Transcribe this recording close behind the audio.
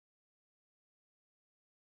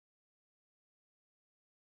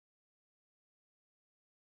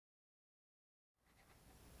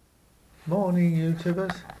Morning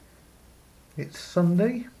YouTubers, it's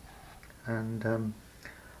Sunday and I think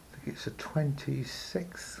it's the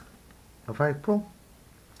 26th of April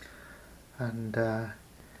and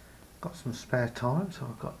got some spare time, so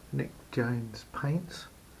I've got Nick James paints,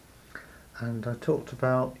 and I talked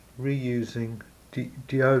about reusing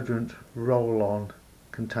deodorant roll-on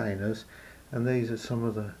containers, and these are some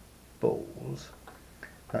of the balls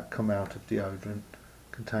that come out of deodorant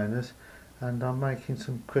containers, and I'm making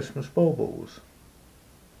some Christmas baubles.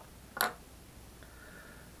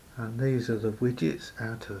 And these are the widgets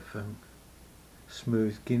out of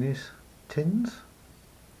smooth Guinness tins,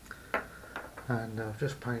 and I've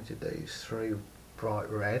just painted these three bright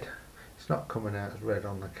red. It's not coming out as red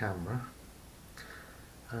on the camera,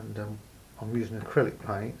 and I'm using acrylic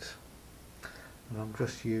paints, and I'm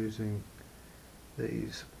just using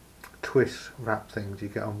these twist wrap things you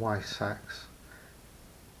get on waste sacks.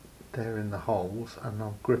 They're in the holes, and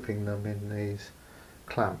I'm gripping them in these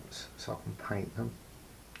clamps so I can paint them.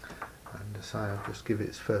 And so I'll just give it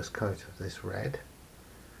its first coat of this red,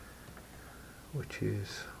 which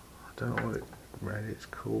is, I don't know what red it's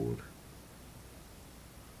called,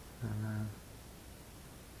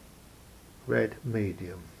 red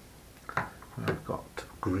medium. And I've got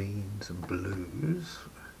greens and blues,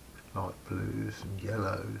 light blues and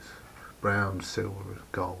yellows, brown, silver,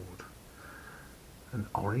 gold and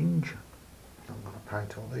orange. I'm going to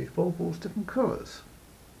paint all these baubles different colours,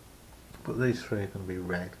 but these three are going to be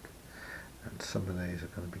red, and some of these are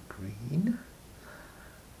going to be green,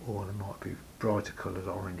 or they might be brighter colours,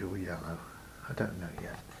 orange or yellow. I don't know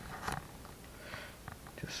yet.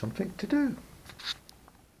 Just something to do.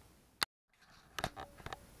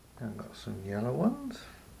 I've got some yellow ones.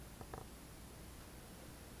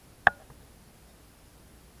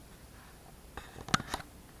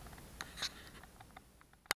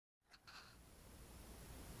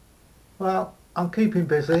 Well, I'm keeping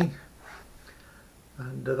busy,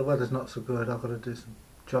 and the weather's not so good. I've got to do some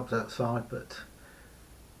jobs outside, but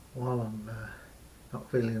while I'm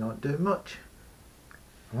not feeling like doing much,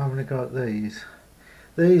 I'm having a go at these.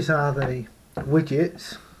 These are the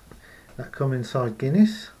widgets that come inside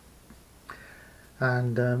Guinness,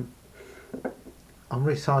 and I'm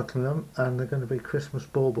recycling them, and they're going to be Christmas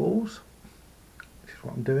baubles, which is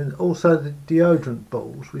what I'm doing. Also the deodorant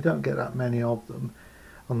balls, we don't get that many of them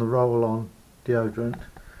on the roll-on deodorant,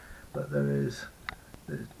 but that's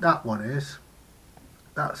the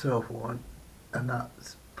other one, and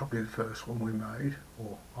that's probably the first one we made,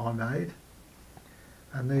 or I made.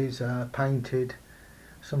 And these are painted.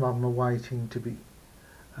 Some of them are waiting to be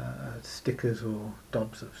stickers or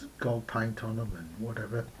dobs of gold paint on them and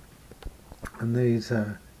whatever, and these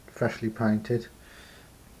are freshly painted,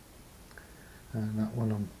 and that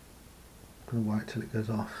one I'm going to wait till it goes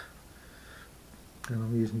off. And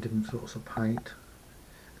I'm using different sorts of paint,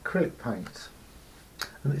 acrylic paints,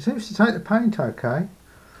 and it seems to take the paint okay,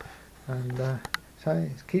 and so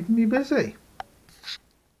it's keeping me busy.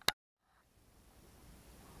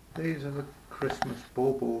 These are the Christmas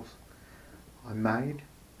baubles I made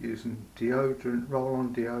using deodorant,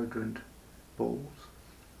 roll-on deodorant balls,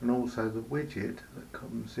 and also the widget that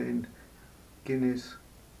comes in Guinness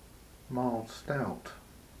mild stout.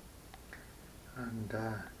 And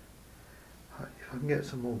if I can get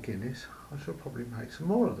some more Guinness, I shall probably make some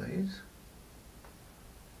more of these.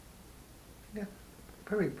 Yeah,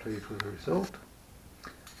 very pleased with the result.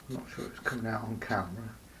 I'm not sure it's coming out on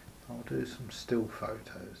camera. I'll do some still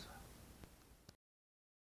photos.